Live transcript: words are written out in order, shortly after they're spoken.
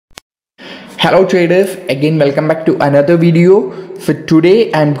Hello traders, again welcome back to another video. So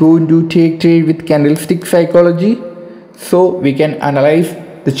today I'm going to take trade with candlestick psychology so we can analyze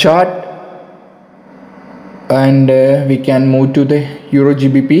the chart and we can move to the Euro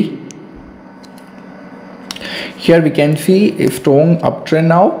GBP. Here we can see a strong uptrend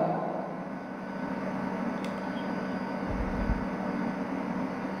now.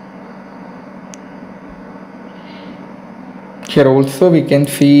 Here also we can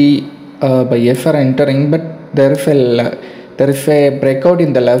see buyers are entering, but there is a breakout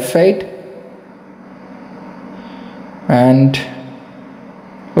in the left side, and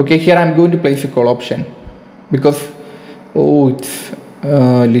okay, here I'm going to place a call option because it's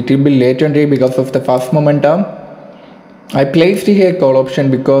a little bit late entry because of the fast momentum. I placed here call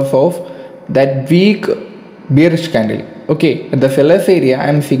option because of that weak bearish candle. Okay, at the sellers area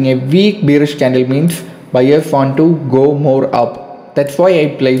I'm seeing a weak bearish candle, means buyers want to go more up. That's why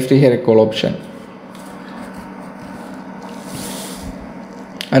I placed here a call option.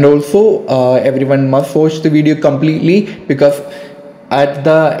 And also everyone must watch the video completely, because at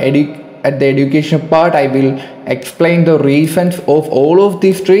the education part I will explain the reasons of all of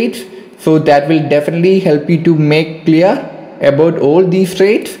these trades, so that will definitely help you to make clear about all these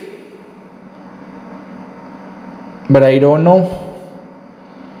trades. But I don't know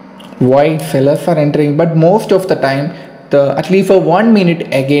why sellers are entering, but most of the time at least for 1 minute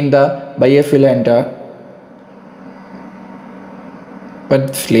again the buyers will enter, but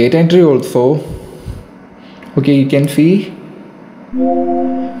it's late entry also. Okay, you can see,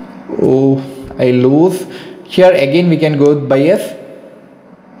 I lose here. Again we can go with buyers.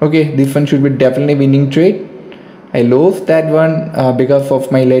 Okay, this one should be definitely winning trade. I lost that one because of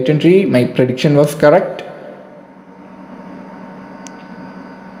my late entry. My prediction was correct.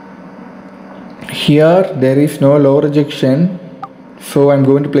 Here there is no low rejection, so I'm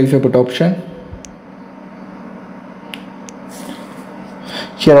going to place a put option.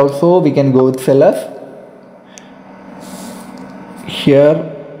 Here also we can go with sellers. Here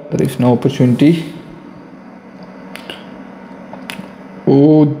there is no opportunity.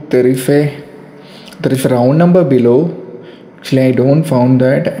 There is a round number below. Actually I don't found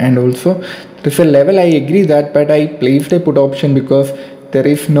that, and also there is a level, I agree that, but I placed a put option because there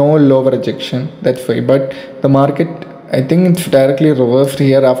is no low rejection, that's why. But the market, I think it's directly reversed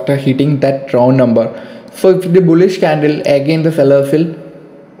here after hitting that round number. So if the bullish candle, again the sellers will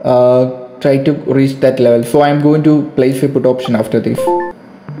try to reach that level, so I'm going to place a put option after this.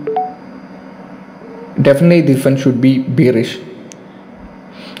 Definitely this one should be bearish.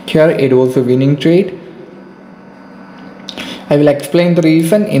 Here it was a winning trade. I will explain the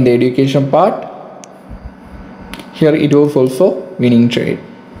reason in the education part. Here it was also winning trade.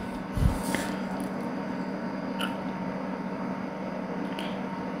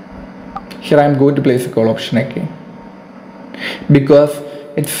 Here I am going to place a call option again because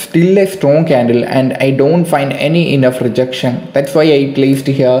it's still a strong candle and I don't find any enough rejection. That's why I placed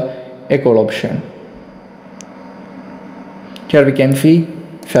here a call option. Here we can see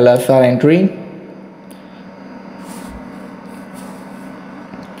sellers are entering.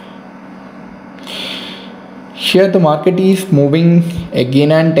 Here the market is moving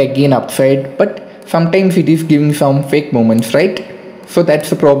again and again upside, but sometimes it is giving some fake movements, right? So that's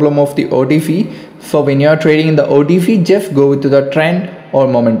the problem of the OTC. So when you are trading in the OTC, just go with the trend or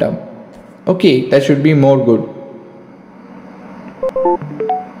momentum. Okay, that should be more good.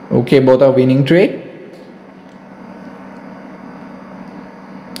 Okay, both are winning trade.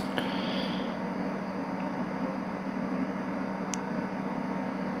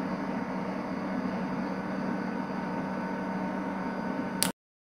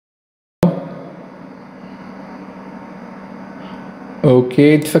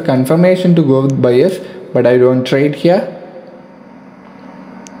 Okay, it's a confirmation to go with buyers, but I don't trade here.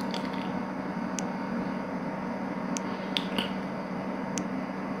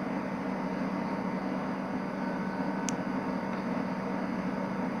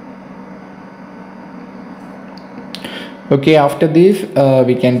 Okay, after this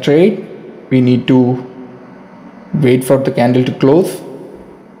we can trade. We need to wait for the candle to close.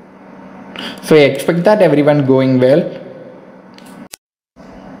 So I expect that everyone going well.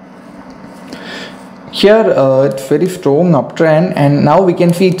 Here it's very strong uptrend, and now we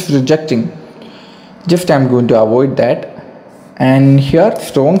can see it's rejecting. Just I'm going to avoid that. And here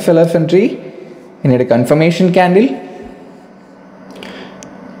strong sellers entry. I need a confirmation candle.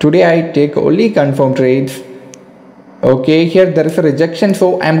 Today I take only confirm trades. Okay, here there is a rejection,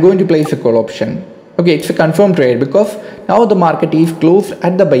 so I'm going to place a call option. Okay, it's a confirmed trade because now the market is closed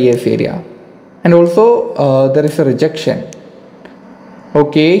at the buyers area, and also there is a rejection.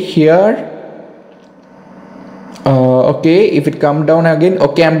 Okay, here Okay, if it come down again,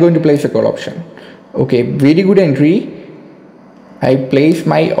 okay, I'm going to place a call option. Okay, very good entry. I place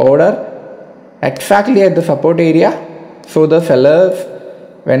my order exactly at the support area, so the sellers,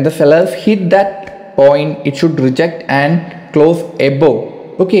 when the sellers hit that point, it should reject and close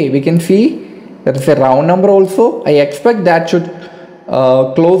above. Okay, we can see there is a round number also. I expect that should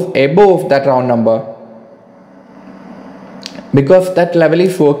close above that round number, because that level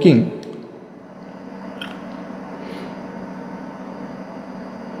is working.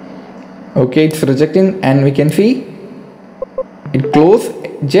 Okay, it's rejecting, and we can see it closed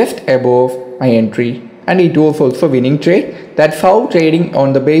just above my entry, and it was also winning trade. That's how trading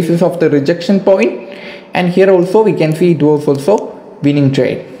on the basis of the rejection point, and here also we can see it was also winning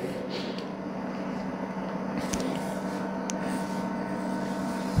trade.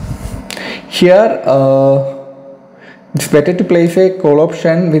 Here it's better to place a call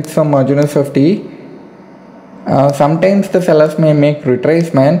option with some margin of safety. Sometimes the sellers may make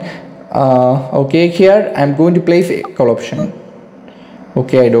retracement. Okay, here I'm going to place a call option.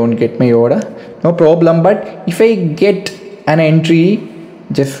 Okay, I don't get my order, no problem. But if I get an entry,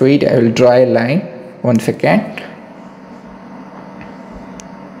 just wait, I will draw a line. 1 second.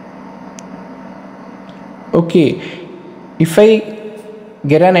 Okay, if I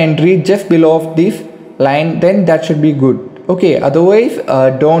get an entry just below this line, then that should be good. Okay, otherwise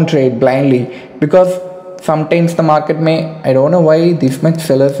don't trade blindly, because sometimes the market may, I don't know why this much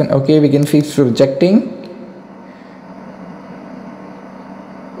sellers. And okay, we can see it's rejecting.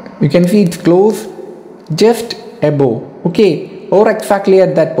 You can see it's closed just above, okay, or exactly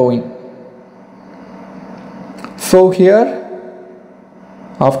at that point. So here,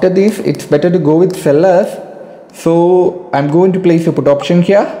 after this, it's better to go with sellers. So I'm going to place a put option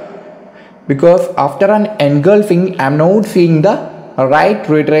here, because after an engulfing, I'm not seeing the right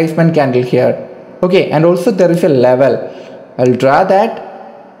retracement candle here. Okay, and also there is a level. I'll draw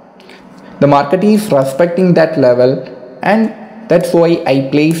that. The market is respecting that level, and that's why I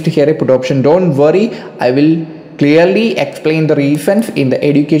placed here a put option. Don't worry, I will clearly explain the reasons in the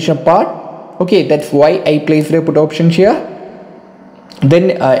education part. Okay, that's why I placed a put option here.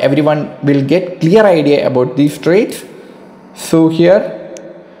 Then everyone will get clear idea about these trades. So here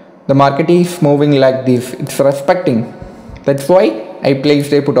the market is moving like this, it's respecting. That's why I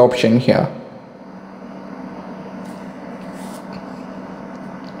placed a put option here.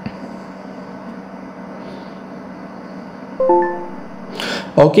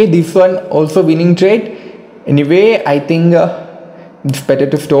 Okay, this one also winning trade. Anyway, I think it's better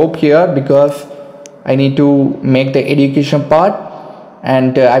to stop here, because I need to make the education part,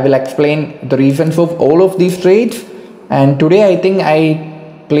 and I will explain the reasons of all of these trades. And today I think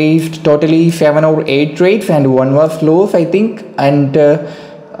I placed totally 7 or 8 trades, and one was loss, I think, and the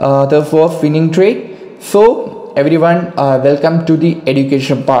was winning trade. So everyone, welcome to the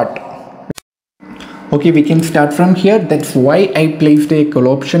education part. Okay, we can start from here. That's why I placed a call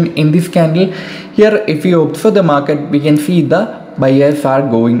option in this candle. Here, if you observe the market, we can see the buyers are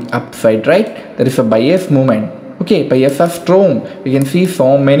going upside, right? There is a buyers movement. Okay, buyers are strong. We can see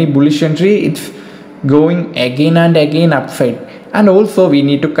so many bullish entry. It's going again and again upside. And also we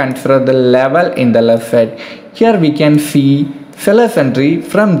need to consider the level in the left side. Here we can see seller's entry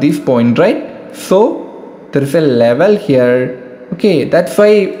from this point, right? So there is a level here. Okay, that's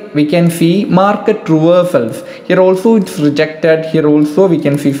why we can see market reversals. Here also it's rejected. Here also we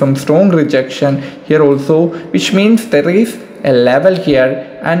can see some strong rejection. Here also, which means there is a level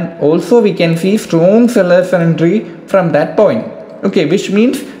here, and also we can see strong sellers entry from that point. Okay, which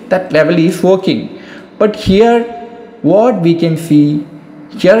means that level is working. But here what we can see,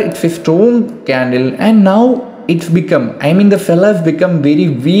 here it's a strong candle, and now it's become, I mean the sellers become very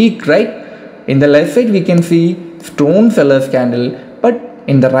weak, right? In the left side we can see strong sellers candle, but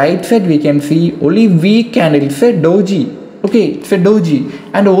in the right side we can see only weak candle. It's a doji. Okay, it's a doji.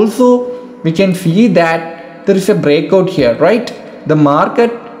 And also we can see that there is a breakout here, right? The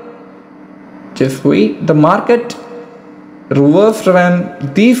market, just wait, the market reversed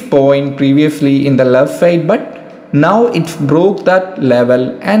from this point previously in the left side, but now it's broke that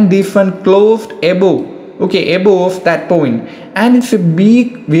level, and this one closed above. Okay, above that point, and it's a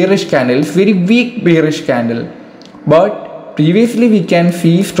big bearish candle. It's very weak bearish candle, but previously we can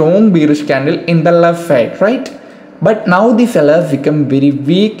see strong bearish candle in the left side, right? But now the sellers become very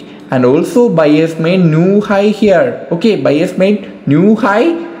weak, and also buyers made new high here. Okay, buyers made new high,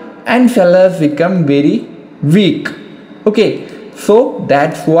 and sellers become very weak. Okay, so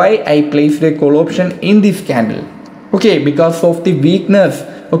that's why I placed a call option in this candle. Okay, because of the weakness.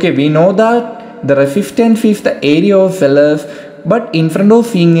 Okay, we know that the resistance is the area of sellers but in front of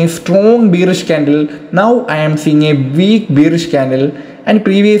seeing a strong bearish candle, now I am seeing a weak bearish candle, and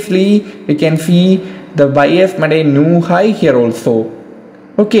previously we can see the buyers made a new high here also.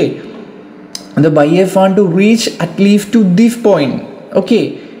 Okay, the buyers want to reach at least to this point.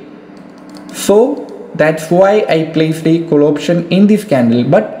 Okay, so that's why I placed a call option in this candle,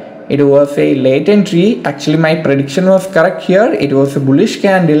 but it was a late entry. Actually my prediction was correct here. It was a bullish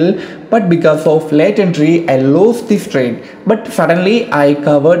candle, but because of late entry I lost this trade, but suddenly I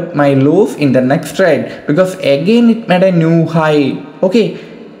covered my loss in the next trade because again it made a new high. Okay,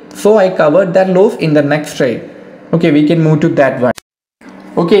 so I covered that loss in the next trade. Okay, we can move to that one.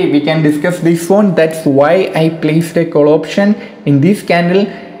 Okay, we can discuss this one. That's why I placed a call option in this candle,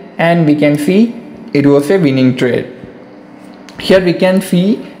 and we can see it was a winning trade. Here we can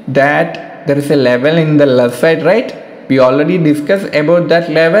see that there is a level in the left side, right? We already discussed about that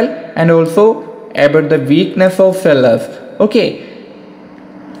level and also about the weakness of sellers. Okay,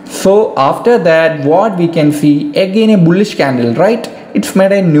 so after that what we can see, again a bullish candle, right? It's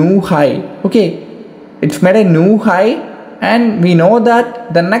made a new high. Okay, it's made a new high, and we know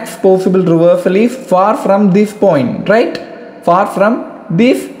that the next possible reversal is far from this point, right? Far from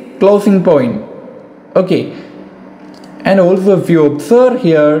this closing point. Okay, and also if you observe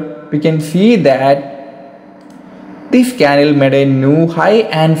here, we can see that this candle made a new high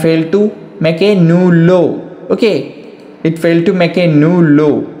and failed to make a new low. Okay, it failed to make a new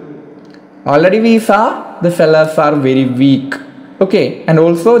low. Already we saw the sellers are very weak. Okay, and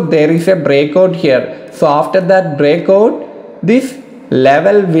also there is a breakout here. So after that breakout, this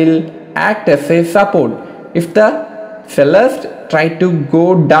level will act as a support. If the sellers try to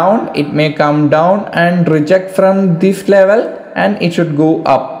go down, it may come down and reject from this level, and it should go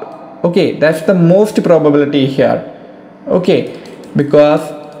up. Okay, that's the most probability here. Okay, because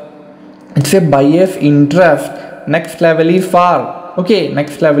it's a buyer's interest. Next level is far. Okay,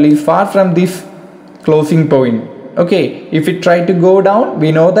 next level is far from this closing point. Okay, if it try to go down,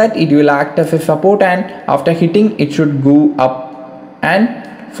 we know that it will act as a support, and after hitting it should go up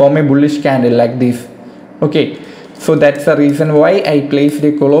and form a bullish candle like this. Okay, so that's the reason why I placed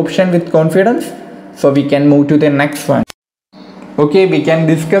a call option with confidence. So we can move to the next one. Okay, we can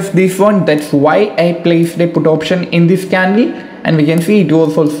discuss this one. That's why I placed a put option in this candle, and we can see it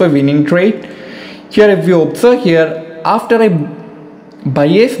was also a winning trade. Here if you observe here, after a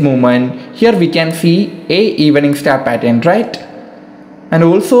buyer's movement, here we can see a evening star pattern, right? And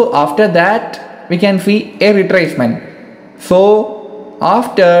also after that we can see a retracement. So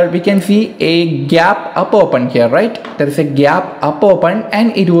after we can see a gap up open here, right? There is a gap up open,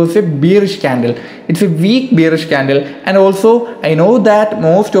 and it was a bearish candle. It's a weak bearish candle, and also I know that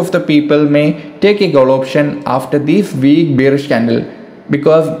most of the people may take a call option after this weak bearish candle,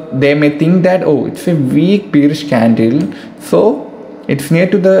 because they may think that, oh, it's a weak bearish candle, so it's near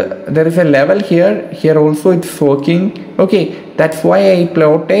to there is a level here also it's working. Okay, that's why I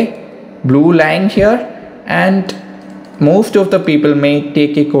plot a blue line here, and most of the people may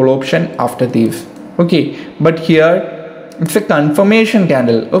take a call option after this. Okay, but here it's a confirmation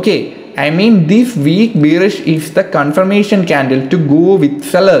candle. Okay, I mean this weak bearish is the confirmation candle to go with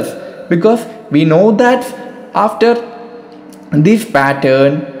sellers, because we know that after this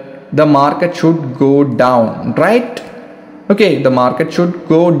pattern the market should go down, right? Okay, the market should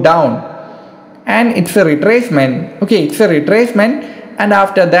go down, and it's a retracement. Okay, it's a retracement, and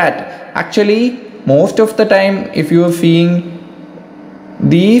after that, actually most of the time if you are seeing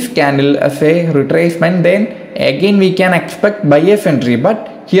these candle as a retracement, then again we can expect buyer's entry, but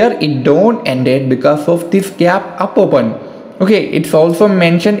here it don't ended because of this gap up open. Okay, it's also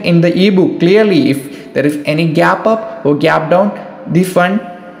mentioned in the ebook clearly, if there is any gap up or gap down, this one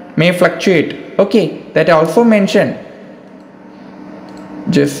may fluctuate. Okay, that also mentioned.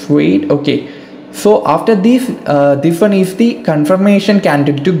 Just wait. Okay, so after this this one is the confirmation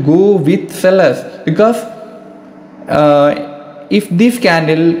candle to go with sellers, because if this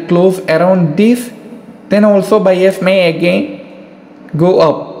candle close around this, then also buyers may again go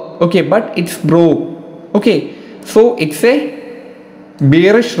up. Okay, but it's broke. Okay, so it's a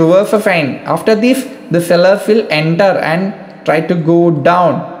bearish reversal sign. After this the sellers will enter and try to go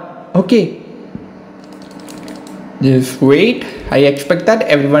down. Okay, just wait. I expect that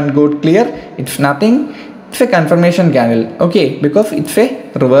everyone got clear. It's nothing, it's a confirmation candle. Okay, because it's a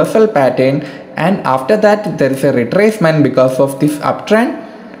reversal pattern, and after that there is a retracement because of this uptrend.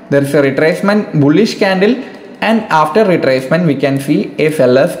 There is a retracement bullish candle, and after retracement we can see a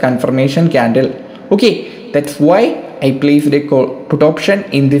seller's confirmation candle. Okay, that's why I placed a put option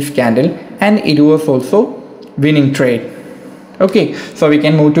in this candle, and it was also winning trade. Okay, so we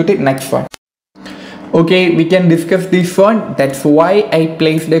can move to the next one. Okay, we can discuss this one. That's why I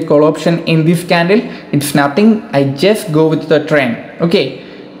placed a call option in this candle. It's nothing, I just go with the trend. Okay,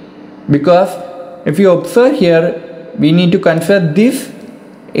 because if you observe here, we need to consider this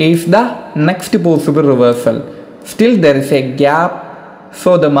is the next possible reversal. Still there is a gap,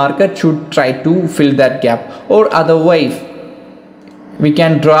 so the market should try to fill that gap, or otherwise we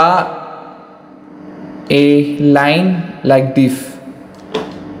can draw a line like this.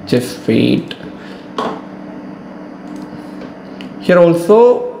 Just wait. Here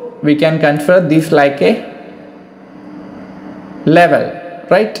also we can consider this like a level,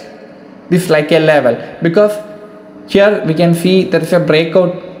 right? This like a level, because here we can see there is a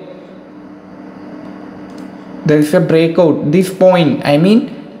breakout. There is a breakout. This point, I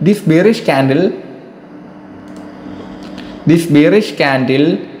mean this bearish candle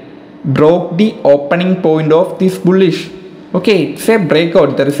broke the opening point of this bullish. Okay, it's a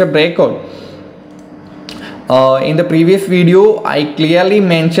breakout. There is a breakout. In the previous video I clearly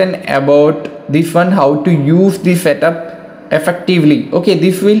mentioned about this one, how to use the setup effectively. Okay,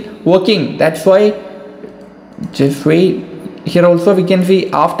 this will working, that's why just wait. Here also we can see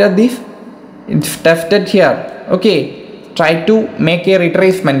after this it's tested here. Okay, try to make a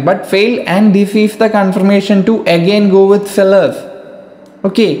retracement but fail, and this is the confirmation to again go with sellers.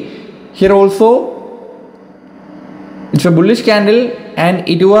 Okay, here also it's a bullish candle and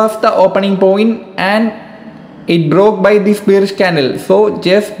it was the opening point and it broke by this bearish candle, so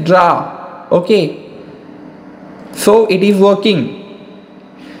just draw. Okay, so it is working.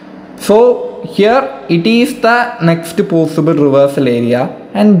 So here it is the next possible reversal area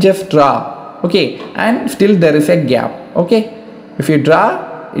and just draw. Okay, and still there is a gap. Okay, if you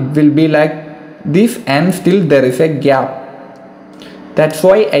draw it will be like this and still there is a gap. That's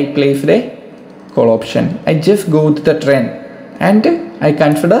why I placed a call option. I just go with the trend and I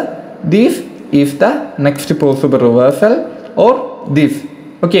consider this is the next possible reversal or this.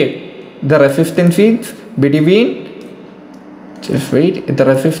 Okay, the resistance is between, just wait, the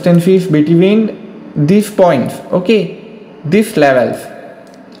resistance is between these points. Okay, these levels.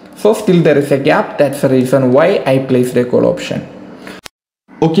 So still there is a gap. That's the reason why I placed a call option.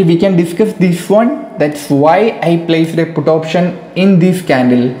 Okay, we can discuss this one. That's why I placed a put option in this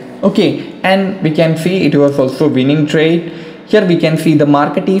candle. Okay, and we can see it was also winning trade. Here we can see the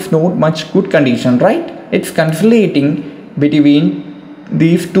market is not much good condition, right? It's consolidating between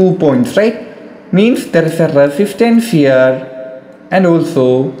these 2 points, right? Means there is a resistance here and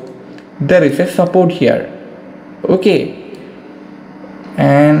also there is a support here. Okay,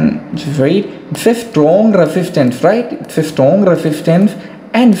 and just wait, it's a strong resistance, right? It's a strong resistance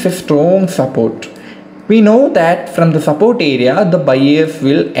and it's a strong support. We know that from the support area the buyers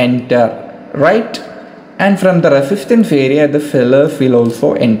will enter, right? And from the resistance area the sellers will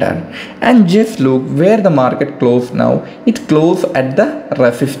also enter. And just look where the market closed now. It closed at the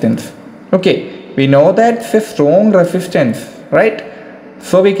resistance. Okay, we know that it's a strong resistance, right?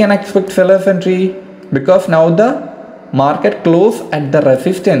 So we can expect sellers entry because now the market closed at the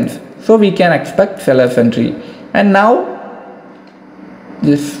resistance, so we can expect sellers entry. And now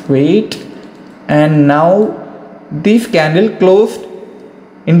just wait, and now this candle closed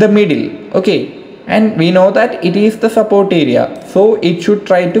in the middle. Okay, and we know that it is the support area, so it should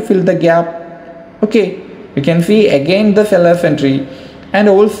try to fill the gap. Okay, we can see again the sellers entry. And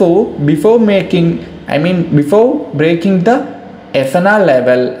also before breaking the SNR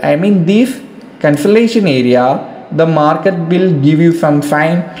level, this consolidation area, the market will give you some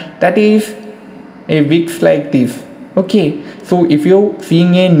sign that is a wicks like this. Okay, so if you're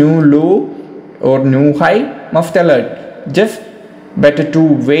seeing a new low or new high, must alert. Just better to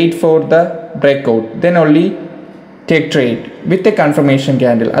wait for the breakout, then only take trade with a confirmation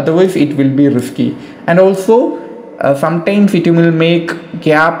candle, otherwise it will be risky. And also sometimes it will make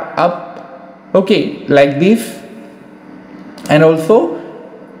gap up, okay, like this, and also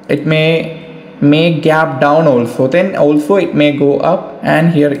it may make gap down also, then also it may go up,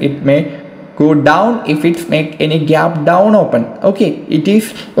 and here it may go down if it's make any gap down open. Okay, it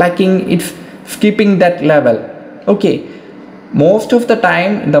is lacking, it's skipping that level. Okay, most of the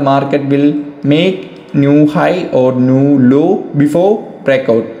time the market will make new high or new low before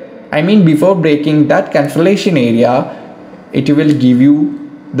breakout. Before breaking that consolidation area, it will give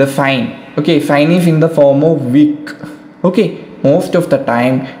you the sign. Okay, sign is in the form of wick. Okay, most of the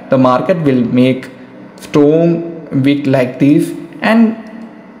time the market will make strong wick like this and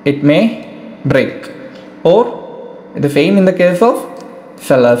it may break, or the same in the case of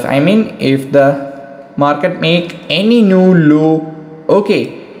sellers. If the market make any new low, okay,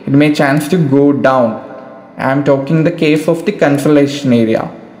 it may chance to go down. I am talking the case of the consolidation area.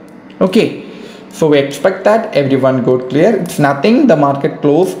 Okay, So we expect that everyone got clear. It's nothing, the market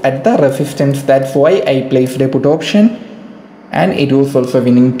closed at the resistance. That's why I placed a put option and it was also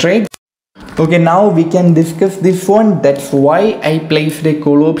winning trade. Okay, now we can discuss this one. That's why I placed a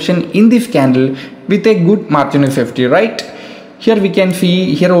call option in this candle with a good margin of safety, right? Here we can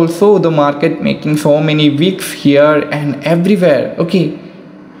see here also the market making so many wicks here and everywhere. Okay,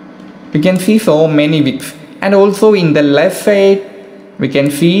 we can see so many wicks, and also in the left side we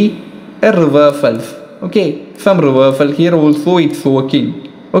can see a reversals. Okay, some reversal here also it's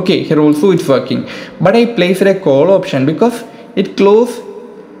working. Okay, here also it's working, but I placed a call option because it closed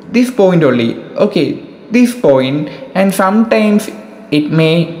this point only. Okay, this point, and sometimes it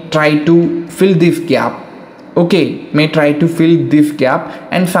may try to fill this gap. Okay, may try to fill this gap,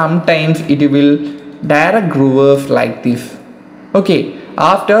 and sometimes it will direct reverse like this. Okay,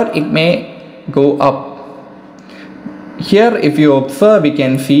 after it may go up. Here if you observe, we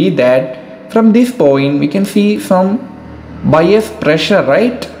can see that from this point we can see some buyer's pressure,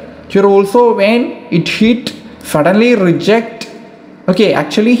 right? Here also when it hit, suddenly reject. Okay,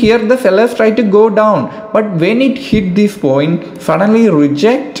 actually here the sellers try to go down, but when it hit this point, suddenly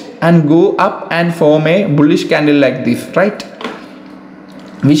reject and go up and form a bullish candle like this, right?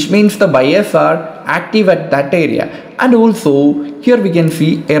 Which means the buyers are active at that area. And also here we can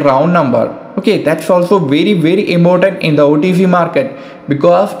see a round number. Okay, that's also very important in the OTC market,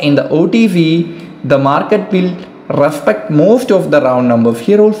 because in the OTC the market will respect most of the round numbers.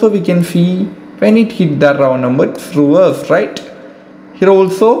 Here also we can see when it hit the round number, it's reversed, right? Here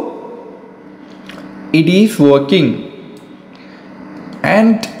also it is working,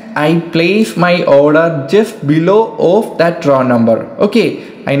 and I place my order just below of that round number.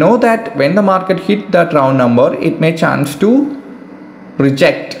 Okay, I know that when the market hit that round number, it may chance to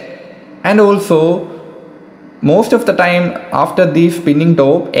reject, and also most of the time after this spinning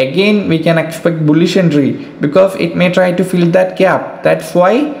top again we can expect bullish entry, because it may try to fill that gap. That's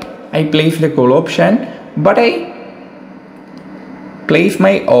why I placed the call option, but I place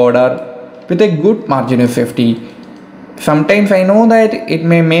my order with a good margin of safety. Sometimes I know that it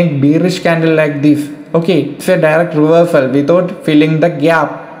may make bearish candle like this. Okay, it's a direct reversal without filling the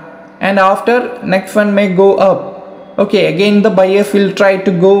gap, and after next one may go up. Okay, again the buyers will try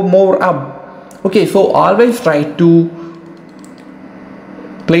to go more up. Okay, so always try to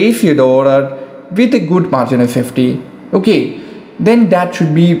place your order with a good margin of safety. Okay, then that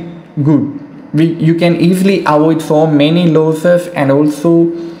should be good. You can easily avoid so many losses, and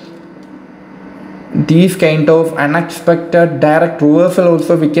also these kind of unexpected direct reversal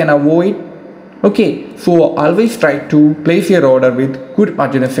also we can avoid. Okay, so always try to place your order with good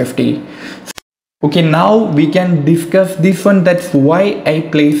margin of safety. Okay, now we can discuss this one. That's why I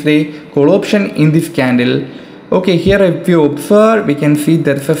placed a call option in this candle. Okay, here if you observe, we can see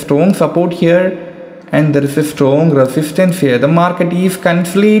there is a strong support here and there is a strong resistance here. The market is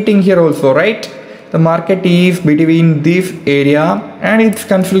consolidating here also, right? The market is between this area and it's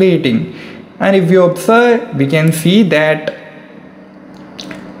consolidating. And if you observe, we can see that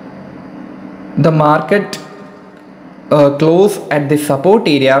the market closed at the support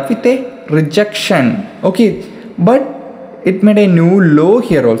area with a rejection. Okay, but it made a new low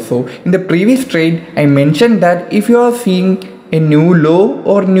here also. In the previous trade, I mentioned that if you are seeing a new low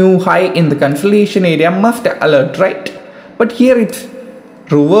or new high in the consolidation area, must alert, right? But here it's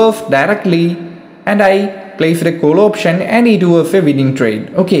reversed directly, and I placed a call option and it was a winning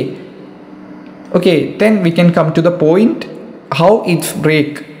trade. Okay, then we can come to the point how it's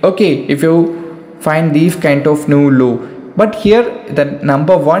break. Okay, if you find these kind of new low, but here the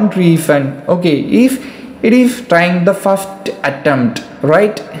number one reason, okay, is it is trying the first attempt,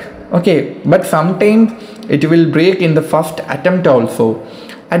 right? Okay, but sometimes it will break in the first attempt also.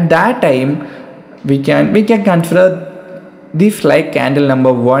 At that time we can consider this like candle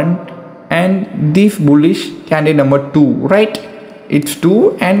number 1 and this bullish candle number 2, right? It's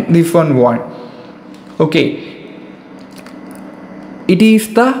 2 and this one 1. Okay, it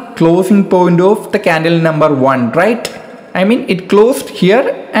is the closing point of the candle number 1, right? I mean it closed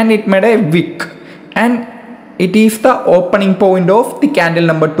here and it made a wick, and it is the opening point of the candle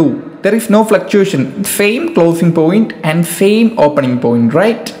number 2. There is no fluctuation, same closing point and same opening point,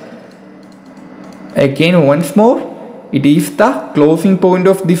 right? Again once more, it is the closing point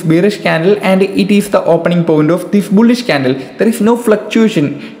of this bearish candle and it is the opening point of this bullish candle. There is no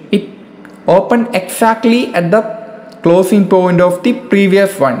fluctuation. It opened exactly at the closing point of the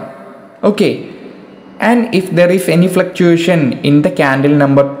previous one. Okay, and if there is any fluctuation in the candle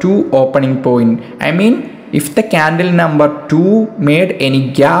number 2 opening point, I mean if the candle number 2 made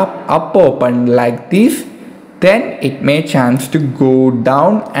any gap up open like this, then it may chance to go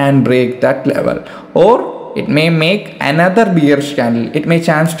down and break that level, or it may make another bearish candle. It may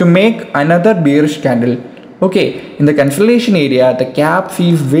chance to make another bearish candle. Okay, in the consolidation area, the gaps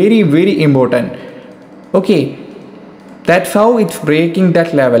is very important. Okay, that's how it's breaking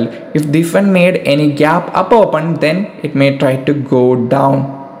that level. If this one made any gap up open, then it may try to go down.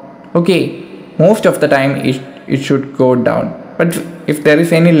 Okay, most of the time it should go down, but if there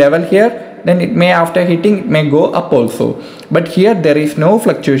is any level here, then it may, after hitting, it may go up also. But here there is no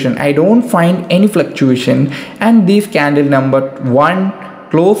fluctuation. I don't find any fluctuation, and this candle number 1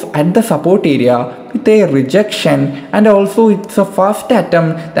 close at the support area with a rejection, and also it's a first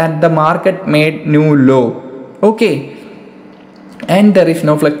attempt that the market made new low. Okay, and there is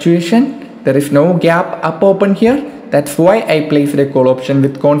no fluctuation, there is no gap up open here. That's why I placed a call option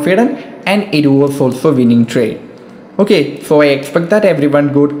with confidence, and it was also winning trade. Okay, so I expect that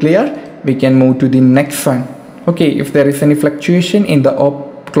everyone got clear. We can move to the next one. Okay, if there is any fluctuation in the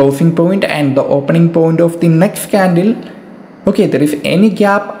closing point and the opening point of the next candle, okay, there is any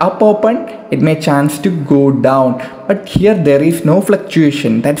gap up open, it may chance to go down, but here there is no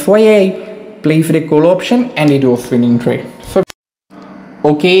fluctuation. That's why I placed a call option, and it was winning trade. So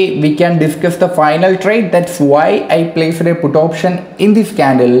okay, we can discuss the final trade. That's why I placed a put option in this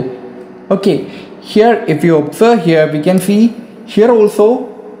candle. Okay, here if you observe here, we can see here also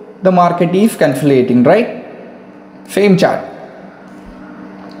the market is consolidating, right? Same chart.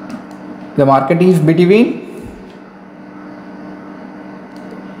 The market is between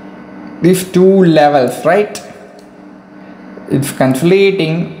these two levels, right? It's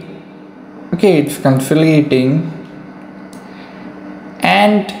consolidating. Okay, it's consolidating,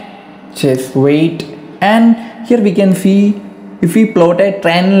 and just wait. And here we can see, if we plot a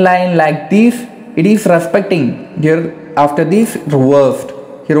trend line like this, it is respecting. Here after this reversed.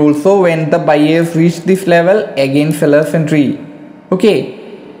 Here also, when the buyers reach this level, again sellers entry. Okay,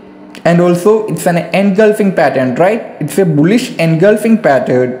 and also it's an engulfing pattern, right? It's a bullish engulfing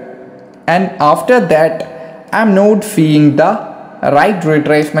pattern, and after that I'm not seeing the right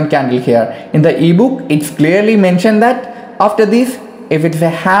retracement candle here. In the ebook, it's clearly mentioned that after this, if it's a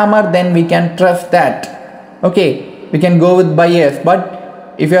hammer, then we can trust that. Okay, we can go with buyers.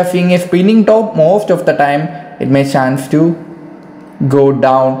 But if you are seeing a spinning top, most of the time it may chance to go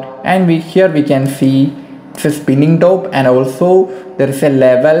down, and here we can see it's a spinning top, and also there is a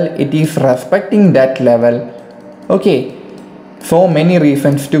level, it is respecting that level. Okay, so many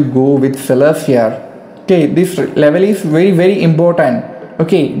reasons to go with sellers here. Okay, this level is very important.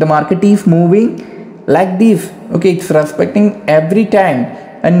 Okay, the market is moving like this. Okay, it's respecting every time,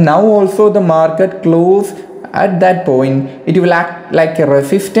 and now also the market close at that point, it will act like a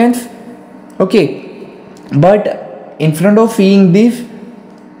resistance. Okay, but in front of seeing this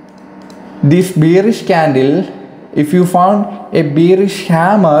bearish candle, if you found a bearish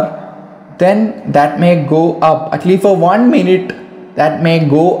hammer, then that may go up, at least for 1 minute that may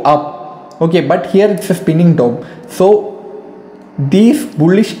go up. Okay, but here it's a spinning top, so this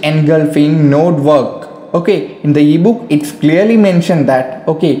bullish engulfing node work. Okay, in the ebook it's clearly mentioned that,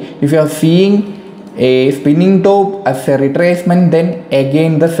 okay, if you are seeing a spinning top as a retracement, then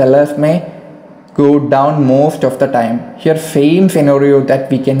again the sellers may go down most of the time. Here same scenario that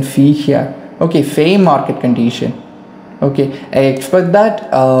we can see here. Okay, same market condition. Okay, I expect that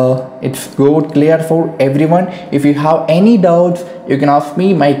it's got clear for everyone. If you have any doubts, you can ask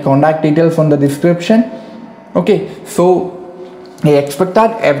me. My contact details on the description. Okay, so I expect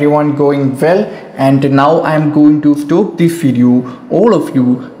that everyone going well, and now I am going to stop this video. All of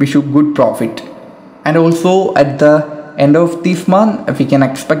you wish you good profit, and also at the end of this month we can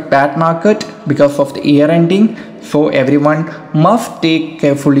expect bad market because of the year ending, so everyone must take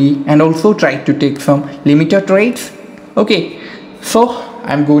carefully and also try to take some limited trades. Okay, so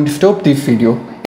I'm going to stop this video.